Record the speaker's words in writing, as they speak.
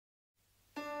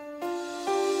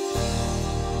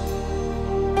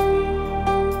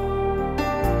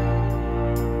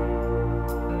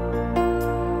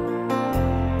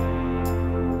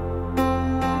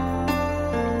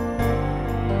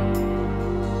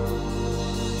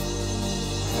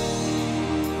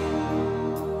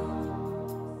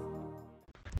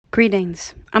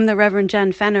Greetings. I'm the Reverend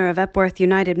Jen Fenner of Epworth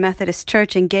United Methodist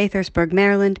Church in Gaithersburg,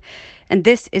 Maryland, and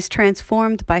this is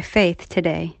Transformed by Faith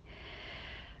today.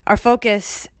 Our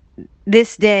focus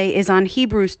this day is on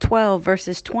Hebrews 12,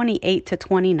 verses 28 to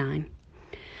 29.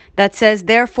 That says,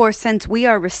 "Therefore, since we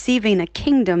are receiving a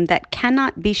kingdom that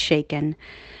cannot be shaken,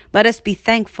 let us be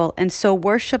thankful and so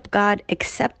worship God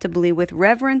acceptably with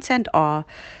reverence and awe,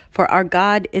 for our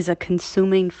God is a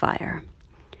consuming fire."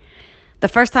 The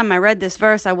first time I read this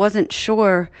verse, I wasn't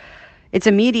sure its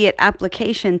immediate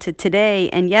application to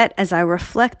today, and yet as I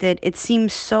reflected, it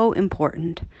seems so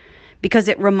important because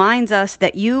it reminds us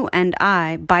that you and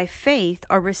I, by faith,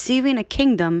 are receiving a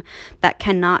kingdom that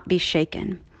cannot be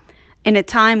shaken. In a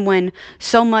time when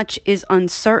so much is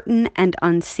uncertain and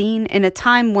unseen, in a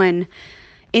time when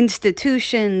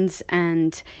institutions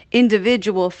and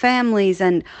individual families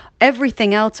and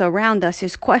everything else around us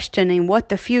is questioning what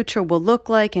the future will look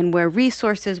like and where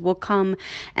resources will come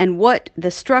and what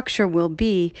the structure will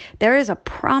be, there is a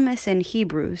promise in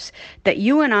Hebrews that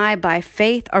you and I, by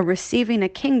faith, are receiving a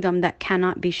kingdom that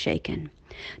cannot be shaken.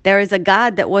 There is a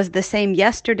God that was the same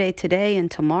yesterday, today, and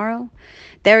tomorrow.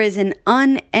 There is an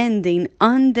unending,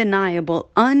 undeniable,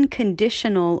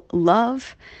 unconditional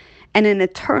love and an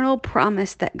eternal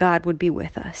promise that God would be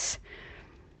with us.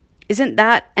 Isn't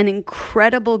that an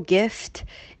incredible gift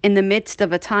in the midst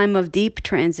of a time of deep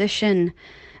transition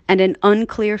and an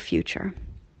unclear future?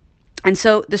 And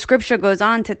so the scripture goes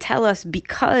on to tell us,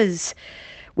 because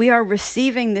we are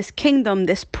receiving this kingdom,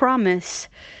 this promise,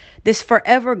 this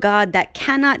forever God that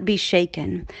cannot be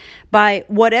shaken by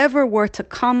whatever were to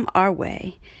come our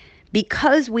way,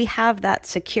 because we have that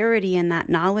security and that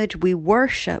knowledge, we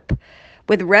worship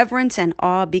with reverence and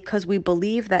awe because we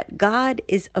believe that God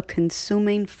is a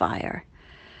consuming fire.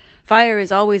 Fire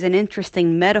is always an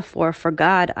interesting metaphor for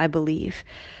God, I believe.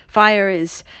 Fire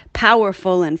is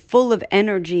powerful and full of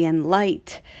energy and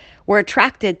light. We're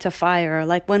attracted to fire,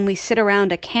 like when we sit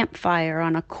around a campfire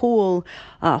on a cool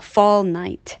fall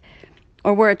night.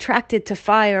 Or we're attracted to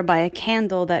fire by a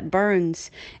candle that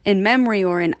burns in memory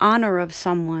or in honor of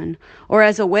someone, or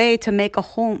as a way to make a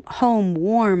home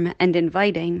warm and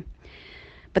inviting.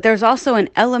 But there's also an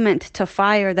element to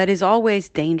fire that is always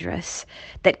dangerous,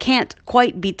 that can't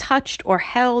quite be touched or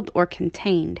held or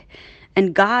contained.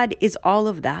 And God is all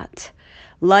of that.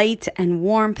 Light and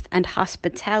warmth and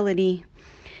hospitality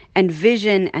and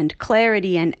vision and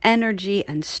clarity and energy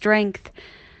and strength.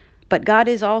 But God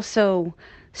is also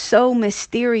so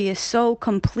mysterious, so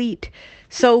complete,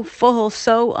 so full,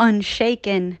 so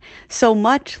unshaken, so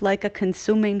much like a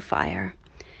consuming fire,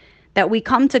 that we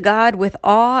come to God with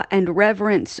awe and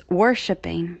reverence,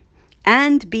 worshiping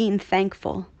and being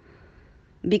thankful,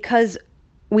 because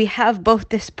we have both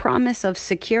this promise of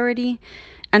security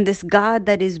and this God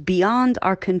that is beyond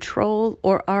our control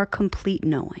or our complete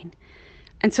knowing.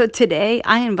 And so today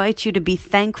I invite you to be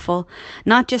thankful,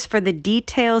 not just for the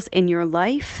details in your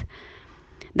life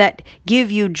that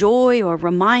give you joy or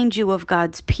remind you of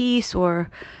God's peace or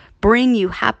bring you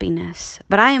happiness,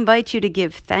 but I invite you to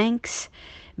give thanks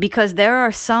because there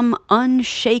are some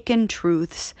unshaken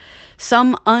truths,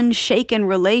 some unshaken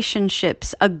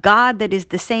relationships, a God that is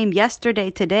the same yesterday,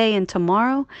 today, and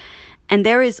tomorrow. And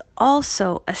there is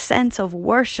also a sense of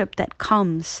worship that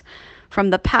comes from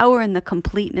the power and the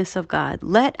completeness of God.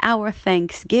 Let our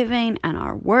thanksgiving and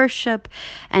our worship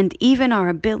and even our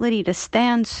ability to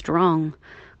stand strong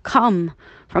come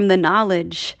from the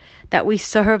knowledge that we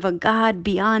serve a God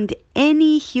beyond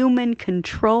any human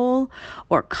control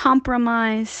or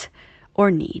compromise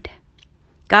or need.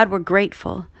 God, we're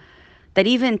grateful that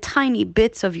even tiny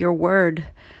bits of your word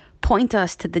point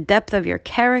us to the depth of your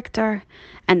character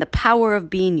and the power of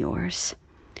being yours.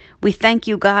 We thank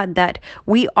you, God, that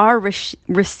we are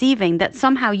receiving, that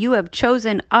somehow you have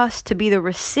chosen us to be the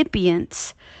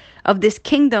recipients of this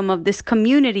kingdom, of this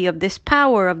community, of this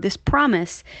power, of this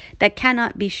promise that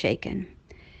cannot be shaken.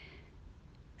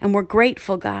 And we're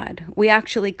grateful, God. We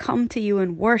actually come to you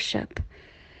and worship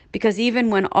because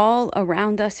even when all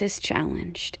around us is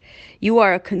challenged, you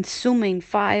are a consuming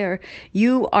fire.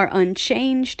 You are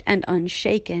unchanged and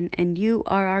unshaken, and you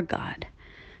are our God.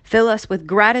 Fill us with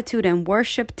gratitude and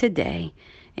worship today.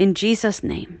 In Jesus'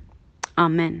 name,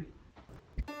 amen.